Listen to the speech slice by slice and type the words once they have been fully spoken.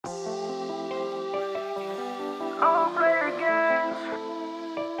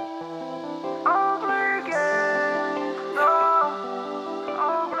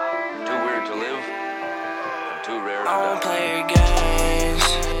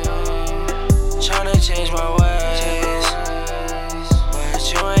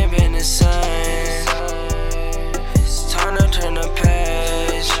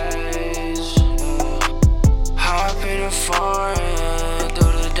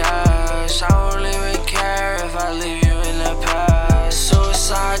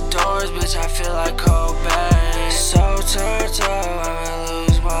bitch, I feel like Cobain. So turned up, I'ma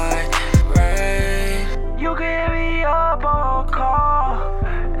lose my brain. You can hit me up on call.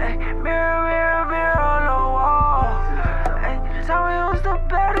 Ay, mirror, mirror, mirror on the wall. Ay, tell me who's the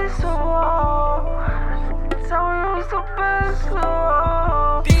baddest of all. Tell me who's the best of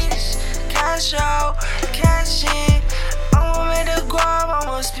all. Bitch, cash out, cash in. I'ma make the guap,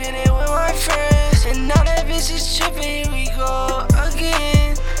 I'ma spin it with my friends. And now that bitch is tripping, here we go again.